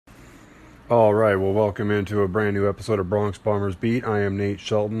All right, well, welcome into a brand new episode of Bronx Bombers Beat. I am Nate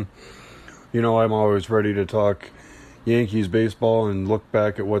Shelton. You know, I'm always ready to talk Yankees baseball and look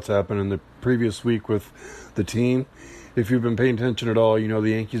back at what's happened in the previous week with the team. If you've been paying attention at all, you know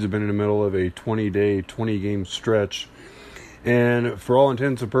the Yankees have been in the middle of a 20-day, 20-game stretch. And for all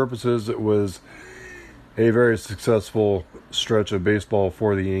intents and purposes, it was a very successful stretch of baseball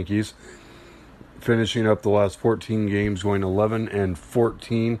for the Yankees, finishing up the last 14 games, going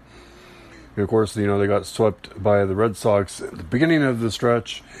 11-14. And of course, you know, they got swept by the Red Sox at the beginning of the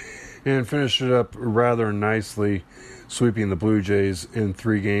stretch and finished it up rather nicely, sweeping the Blue Jays in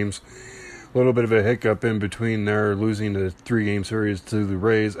 3 games. A little bit of a hiccup in between there, losing the 3-game series to the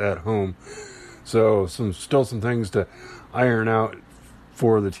Rays at home. So still some things to iron out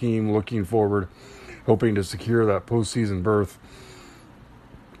for the team looking forward, hoping to secure that postseason berth.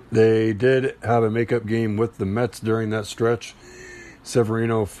 They did have a makeup game with the Mets during that stretch.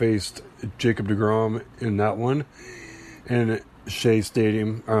 Severino faced Jacob deGrom in that one, and Citi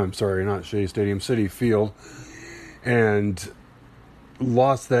Field, and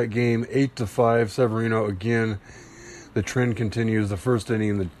lost that game 8-5. Severino again. The trend continues. The first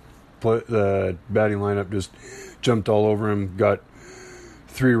inning, the batting lineup just jumped all over him, got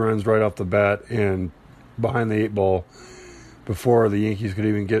 3 runs right off the bat, and behind the 8 ball before the Yankees could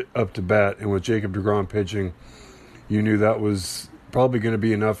even get up to bat. And with Jacob deGrom pitching, you knew that was probably going to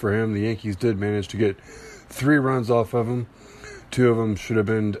be enough for him. The Yankees did manage to get 3 runs off of him. 2 of them should have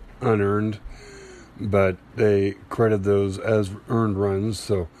been unearned, but they credited those as earned runs.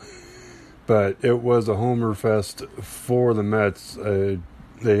 But it was a homer fest for the Mets. They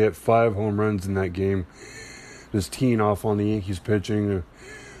hit 5 home runs in that game, just teeing off on the Yankees pitching.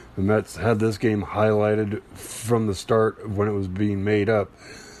 The Mets had this game highlighted from the start when it was being made up.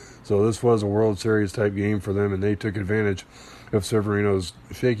 So this was a World Series type game for them, and they took advantage of Severino's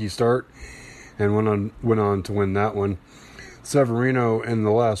shaky start and went on to win that one. Severino in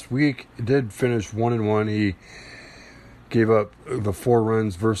the last week did finish 1-1. He gave up the 4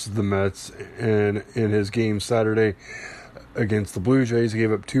 runs versus the Mets, and in his game Saturday against the Blue Jays, he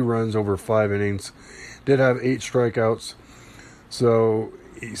gave up 2 runs over 5 innings. Did have 8 strikeouts, so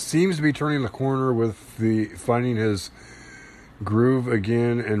he seems to be turning the corner with finding his groove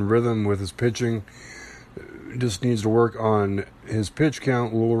again and rhythm with his pitching. Just needs to work on his pitch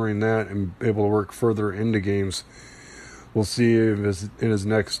count, lowering that, and able to work further into games. We'll see if in his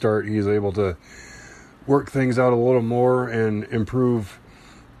next start he's able to work things out a little more and improve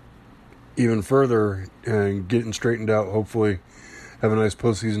even further and getting straightened out. Hopefully have a nice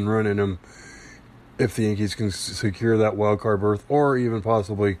postseason run in him if the Yankees can secure that wild card berth or even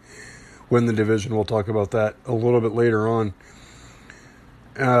possibly win the division. We'll talk about that a little bit later on.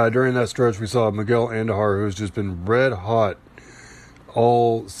 During that stretch, we saw Miguel Andujar, who's just been red hot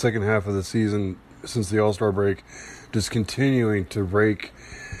all second half of the season since the All-Star break, just continuing to rake.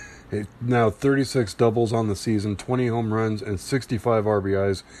 Now 36 doubles on the season, 20 home runs, and 65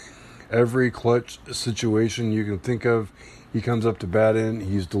 RBIs. Every clutch situation you can think of, he comes up to bat in.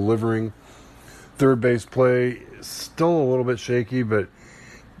 He's delivering. Third base play, still a little bit shaky, but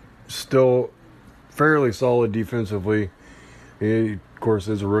still fairly solid defensively. He, of course,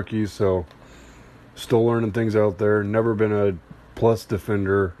 is a rookie, so still learning things out there. Never been a plus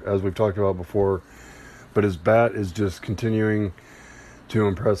defender, as we've talked about before. But his bat is just continuing to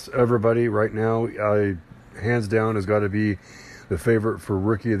impress everybody right now. Hands down, has got to be the favorite for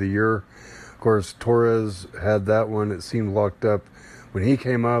Rookie of the Year. Of course, Torres had that one. It seemed locked up when he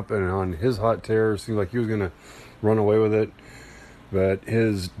came up, and on his hot tear, it seemed like he was going to run away with it. But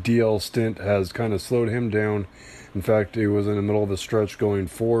his DL stint has kind of slowed him down. In fact, he was in the middle of a stretch going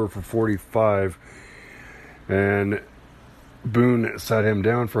 4 for 45, and Boone sat him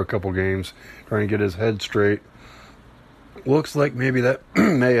down for a couple games, trying to get his head straight. Looks like maybe that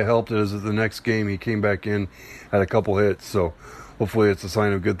may have helped, as the next game he came back in, had a couple hits, so hopefully it's a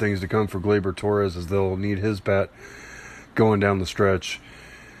sign of good things to come for Gleyber Torres, as they'll need his bat going down the stretch.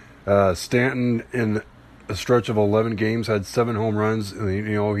 Stanton, in a stretch of 11 games, had 7 home runs.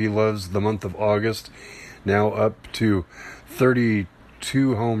 You know, he loves the month of August. Now up to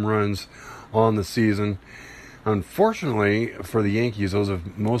 32 home runs on the season. Unfortunately for the Yankees, those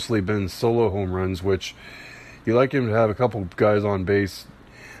have mostly been solo home runs, which you like him to have a couple guys on base,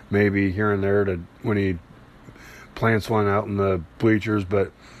 maybe here and there, to when he plants one out in the bleachers.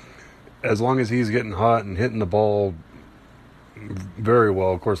 But as long as he's getting hot and hitting the ball very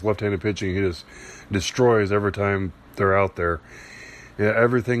well, of course, left-handed pitching, he just destroys every time they're out there. Yeah,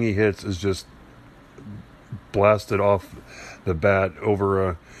 everything he hits is just blasted off the bat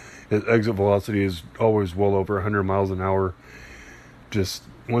over his exit velocity is always well over 100 miles an hour. just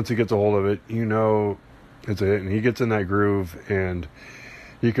once he gets a hold of it, it's a hit, and he gets in that groove, and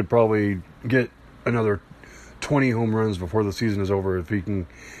he could probably get another 20 home runs before the season is over if he can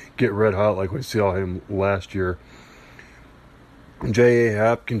get red hot like we saw him last year. J.A.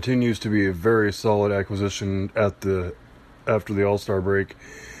 Happ continues to be a very solid acquisition after the All-Star break.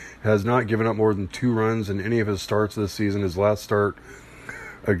 Has not given up more than 2 runs in any of his starts this season. His last start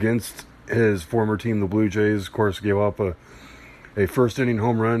against his former team, the Blue Jays, of course, gave up a first-inning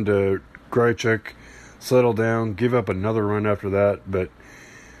home run to Grichuk, settled down, gave up another run after that, but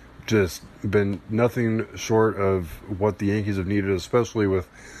just been nothing short of what the Yankees have needed, especially with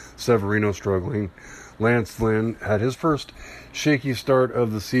Severino struggling. Lance Lynn had his first shaky start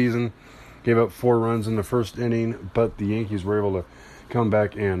of the season, gave up 4 runs in the first inning, but the Yankees were able to come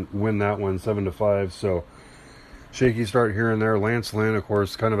back and win that one 7-5. So shaky start here and there. Lance Lynn, of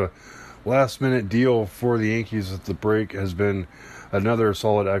course, kind of a last-minute deal for the Yankees at the break, has been another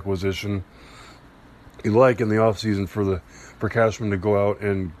solid acquisition. You like in the offseason for Cashman to go out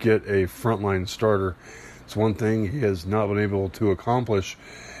and get a frontline starter. It's one thing he has not been able to accomplish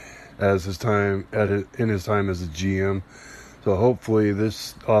in his time as a GM. So hopefully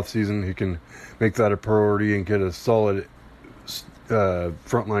this offseason he can make that a priority and get a solid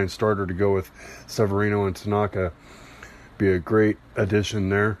frontline starter to go with Severino and Tanaka. Be a great addition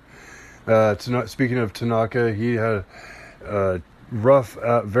there. Speaking of Tanaka, he had a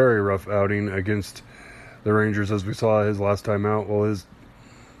very rough outing against the Rangers, as we saw his last time out. Well, his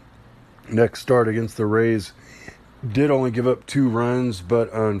next start against the Rays did only give up 2 runs,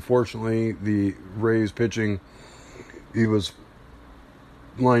 but unfortunately the Rays pitching, he was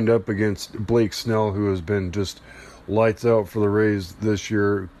lined up against Blake Snell, who has been just lights out for the Rays this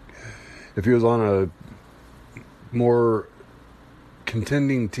year. If he was on a more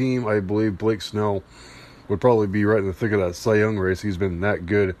contending team, I believe Blake Snell would probably be right in the thick of that Cy Young race. He's been that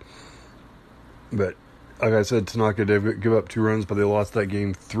good. But like I said, Tanaka did give up 2 runs, but they lost that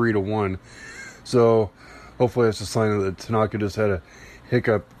game 3-1. So hopefully that's a sign that Tanaka just had a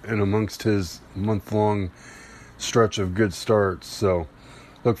hiccup in amongst his month-long stretch of good starts. So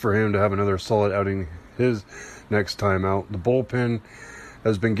look for him to have another solid outing his next time out. The bullpen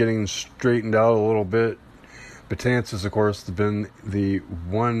has been getting straightened out a little bit. Betances, of course, has been the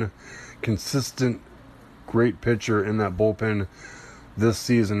one consistent great pitcher in that bullpen this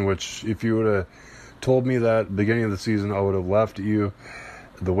season, which if you would have told me that at the beginning of the season, I would have laughed at you.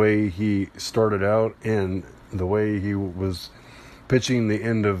 The way he started out and the way he was pitching the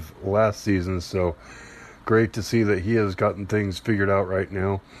end of last season. So great to see that he has gotten things figured out right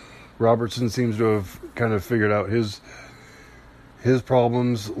now. Robertson seems to have kind of figured out his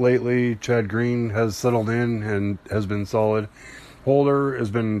problems lately. Chad Green has settled in and has been solid. Holder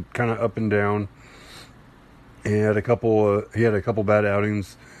has been kind of up and down. He had a couple bad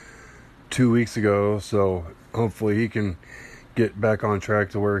outings 2 weeks ago, so hopefully he can get back on track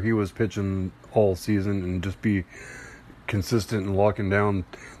to where he was pitching all season and just be consistent and locking down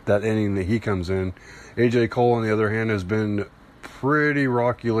that inning that he comes in. AJ Cole, on the other hand, has been pretty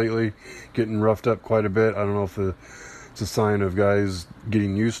rocky lately, getting roughed up quite a bit. I don't know if it's a sign of guys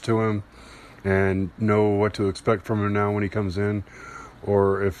getting used to him and know what to expect from him now when he comes in,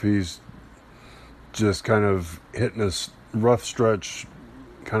 or if he's just kind of hitting a rough stretch,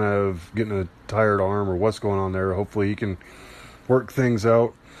 kind of getting a tired arm, or what's going on there. Hopefully he can work things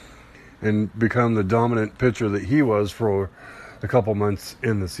out and become the dominant pitcher that he was for a couple months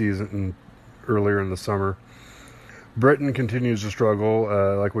in the season and earlier in the summer. Britton continues to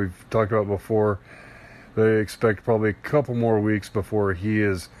struggle, like we've talked about before. They expect probably a couple more weeks before he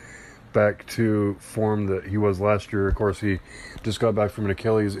is back to form that he was last year. Of course, he just got back from an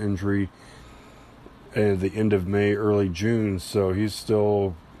Achilles injury at the end of May, early June, so he's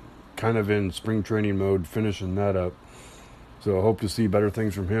still kind of in spring training mode, finishing that up. So I hope to see better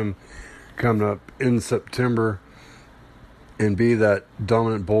things from him coming up in September and be that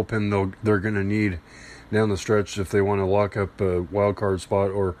dominant bullpen they're going to need down the stretch if they want to lock up a wild card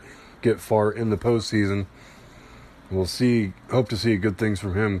spot or get far in the postseason. We'll see. Hope to see good things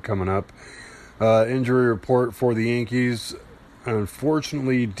from him coming up. Injury report for the Yankees.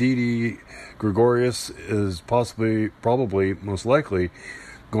 Unfortunately, Didi Gregorius is probably, most likely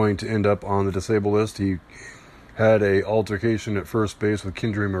going to end up on the disabled list. He had a altercation at first base with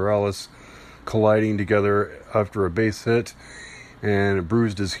Kendry Morales, colliding together after a base hit, and it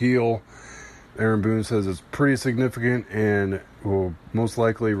bruised his heel. Aaron Boone says it's pretty significant and will most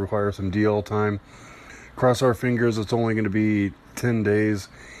likely require some DL time. Cross our fingers, it's only going to be 10 days.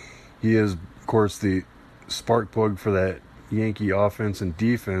 He is, of course, the spark plug for that Yankee offense and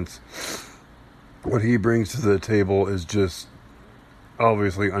defense. What he brings to the table is just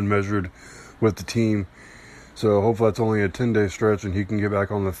obviously unmeasured with the team. So hopefully that's only a 10-day stretch and he can get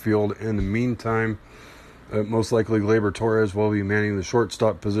back on the field. In the meantime, most likely Gleyber Torres will be manning the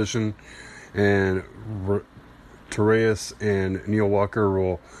shortstop position, and Torres and Neil Walker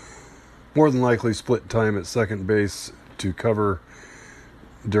will more than likely split time at second base to cover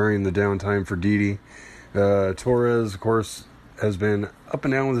during the downtime for Didi. Torres, of course, has been up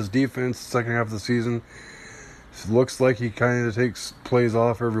and down with his defense the second half of the season. It looks like he kind of takes plays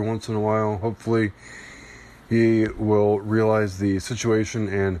off every once in a while. Hopefully he will realize the situation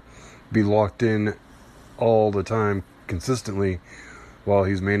and be locked in all the time consistently while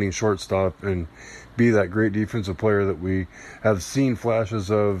he's manning shortstop and be that great defensive player that we have seen flashes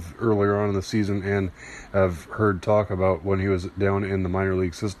of earlier on in the season and have heard talk about when he was down in the minor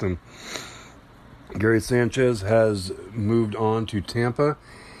league system. Gary Sanchez has moved on to Tampa.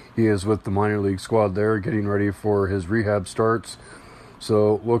 He is with the minor league squad there, getting ready for his rehab starts.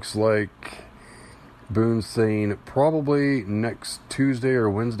 So looks like Boone's saying probably next Tuesday or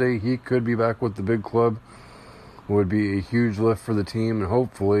Wednesday he could be back with the big club. Would be a huge lift for the team, and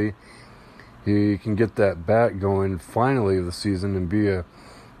hopefully he can get that bat going finally of the season and be a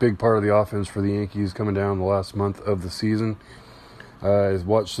big part of the offense for the Yankees coming down the last month of the season. I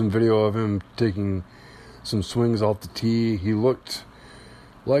watched some video of him taking some swings off the tee. He looked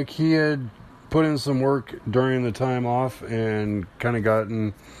like he had put in some work during the time off and kind of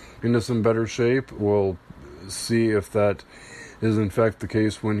gotten into some better shape. We'll see if that is in fact the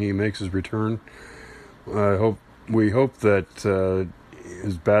case when he makes his return. We hope that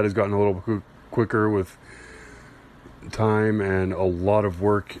his bat has gotten a little quicker with time and a lot of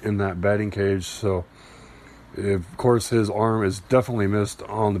work in that batting cage. So, of course, his arm is definitely missed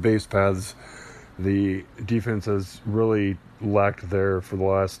on the base paths. The defense has really lacked there for the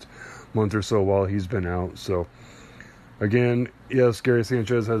last month or so while he's been out. So, again, yes, Gary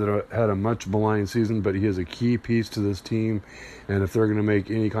Sanchez has had a much maligned season, but he is a key piece to this team. And if they're going to make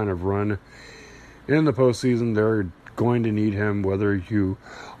any kind of run in the postseason, they're going to need him, whether you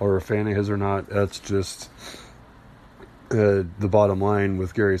are a fan of his or not. That's just the bottom line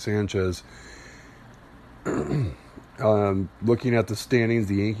with Gary Sanchez. Looking at the standings,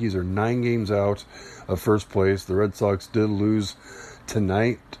 the Yankees are 9 games out of first place. The Red Sox did lose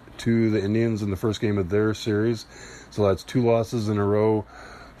tonight to the Indians in the first game of their series. So that's 2 losses in a row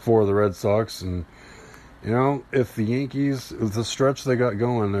for the Red Sox. And, you know, if the Yankees, with the stretch they got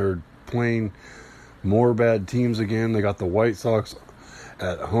going, they're playing more bad teams again. They got the White Sox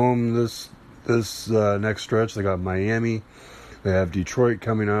at home this next stretch. They got Miami. They have Detroit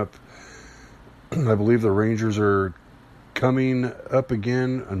coming up. I believe the Rangers are coming up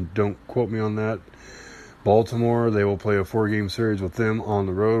again, and don't quote me on that. Baltimore, they will play a 4-game series with them on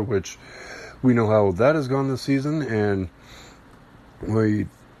the road, which we know how that has gone this season, and we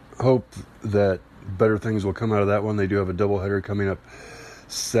hope that better things will come out of that one. They do have a doubleheader coming up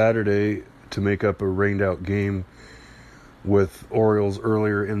Saturday to make up a rained-out game with Orioles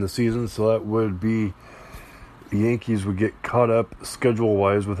earlier in the season, so that would be the Yankees would get caught up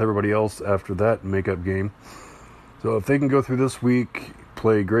schedule-wise with everybody else after that make-up game. So if they can go through this week,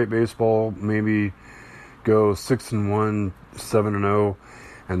 play great baseball, maybe go 6-1, 7-0,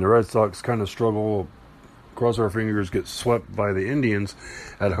 and the Red Sox kind of struggle, cross our fingers, get swept by the Indians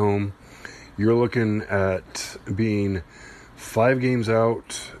at home, you're looking at being 5 games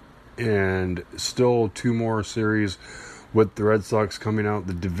out and still 2 more series with the Red Sox coming out.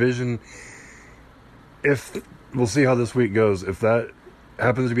 The division, we'll see how this week goes. If that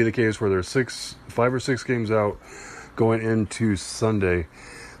happens to be the case where there's 5 or 6 games out going into Sunday,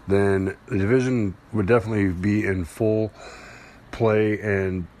 then the division would definitely be in full play,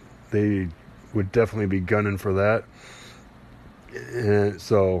 and they would definitely be gunning for that. And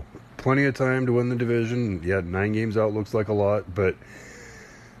so, plenty of time to win the division. Yeah, 9 games out looks like a lot, but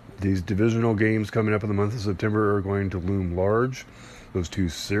these divisional games coming up in the month of September are going to loom large. Those 2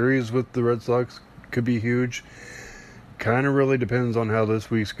 series with the Red Sox could be huge. Kind of really depends on how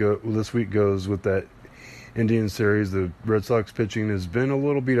this week goes with that Indian series. The Red Sox pitching has been a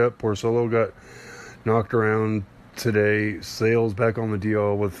little beat up. Porcello got knocked around today. Sale's back on the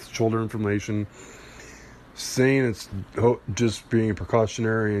DL with shoulder inflammation, saying it's just being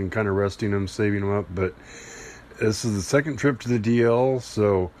precautionary and kind of resting him, saving him up. But this is the second trip to the DL,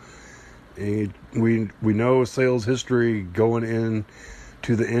 so we know Sale's history going in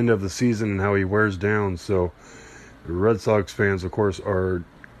to the end of the season and how he wears down. So the Red Sox fans, of course, are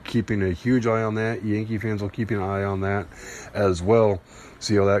keeping a huge eye on that. Yankee fans will keep an eye on that as well.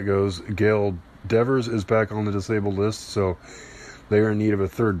 See how that goes. Gail Devers is back on the disabled list, so they are in need of a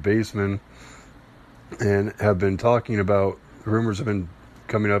third baseman and have been talking about rumors have been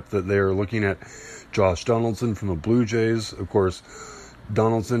coming up that they are looking at Josh Donaldson from the Blue Jays. Of course,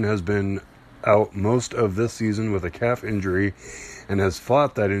 Donaldson has been out most of this season with a calf injury and has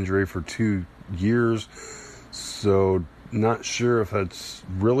fought that injury for 2 years. So not sure if that's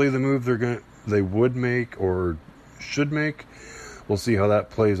really the move they would make or should make. We'll see how that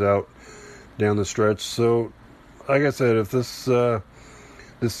plays out down the stretch. So, like I said, if this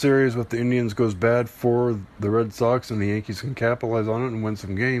series with the Indians goes bad for the Red Sox and the Yankees can capitalize on it and win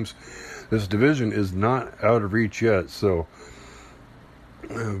some games, this division is not out of reach yet. So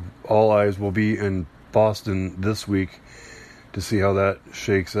all eyes will be in Boston this week to see how that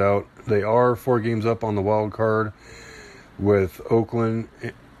shakes out. They are 4 games up on the wild card with Oakland,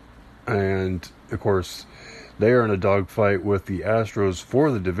 and of course they are in a dogfight with the Astros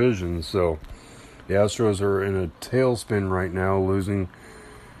for the division. So the Astros are in a tailspin right now, losing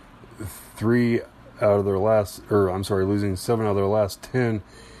 7 out of their last 10,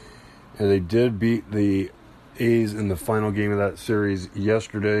 and they did beat the A's in the final game of that series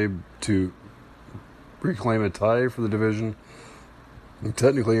yesterday to reclaim a tie for the division.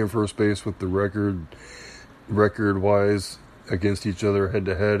 Technically in first base with the record-wise against each other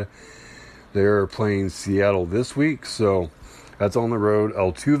head-to-head. They are playing Seattle this week, so that's on the road.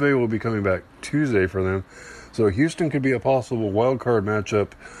 Altuve will be coming back Tuesday for them. So Houston could be a possible wild card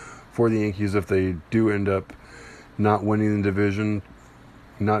matchup for the Yankees if they do end up not winning the division.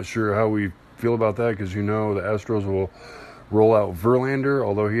 Not sure how we feel about that, because the Astros will roll out Verlander,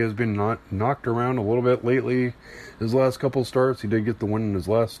 although he has been knocked around a little bit lately. His last couple starts, he did get the win in his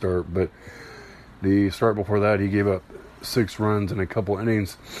last start, but the start before that, he gave up 6 runs in a couple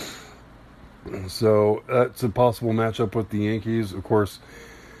innings. So that's a possible matchup with the Yankees. Of course,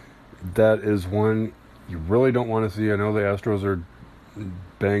 that is one you really don't want to see. I know the Astros are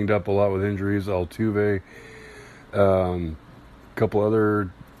banged up a lot with injuries. Altuve, a couple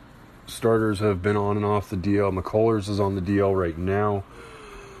other starters have been on and off the DL. McCullers is on the DL right now.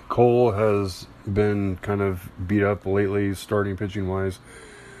 Cole has been kind of beat up lately, starting pitching wise.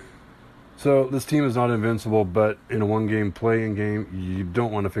 So this team is not invincible, but in a one-game play-in game, you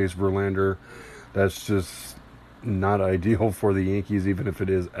don't want to face Verlander. That's just not ideal for the Yankees, even if it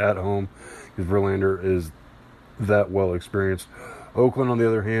is at home, because Verlander is that well experienced. Oakland, on the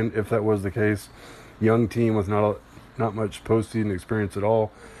other hand, if that was the case, young team with not much postseason experience at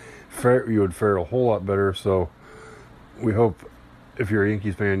all, you would fare a whole lot better. So we hope, if you're a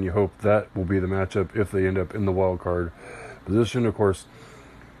Yankees fan, you hope that will be the matchup if they end up in the wild card position. Of course,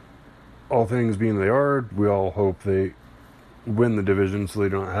 all things being they are, we all hope they win the division so they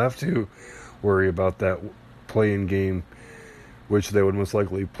don't have to worry about that play-in game, which they would most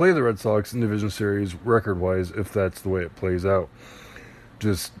likely play the Red Sox in division series record-wise if that's the way it plays out.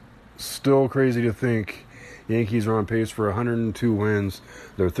 Just still crazy to think Yankees are on pace for 102 wins.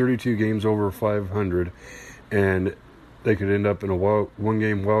 They're 32 games over 500, and they could end up in a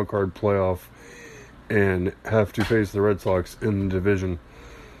one-game wild card playoff and have to face the Red Sox in the division.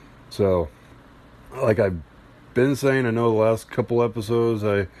 So, like I've been saying, I know the last couple episodes,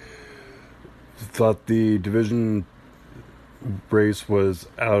 I thought the division race was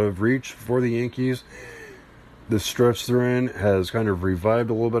out of reach for the Yankees. The stretch they're in has kind of revived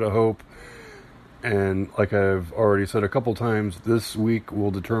a little bit of hope. And like I've already said a couple times, this week will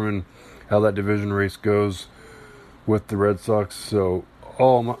determine how that division race goes with the Red Sox. So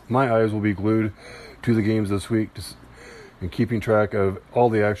all my eyes will be glued to the games this week and keeping track of all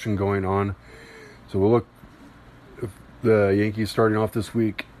the action going on. So we'll look at the Yankees starting off this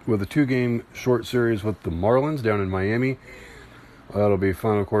week with a 2-game short series with the Marlins down in Miami. That'll be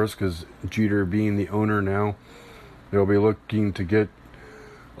fun, of course, because Jeter being the owner now, they'll be looking to get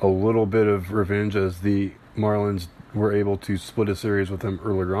a little bit of revenge, as the Marlins were able to split a series with them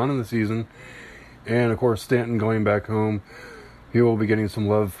earlier on in the season. And of course, Stanton going back home, he will be getting some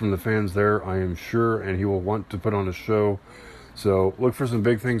love from the fans there, I am sure, and he will want to put on a show. So look for some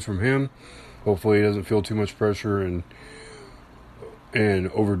big things from him. Hopefully he doesn't feel too much pressure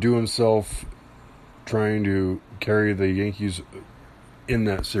and overdo himself trying to carry the Yankees in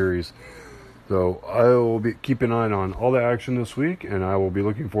that series. So I will be keeping an eye on all the action this week, and I will be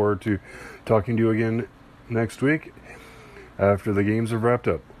looking forward to talking to you again next week after the games have wrapped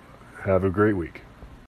up. Have a great week.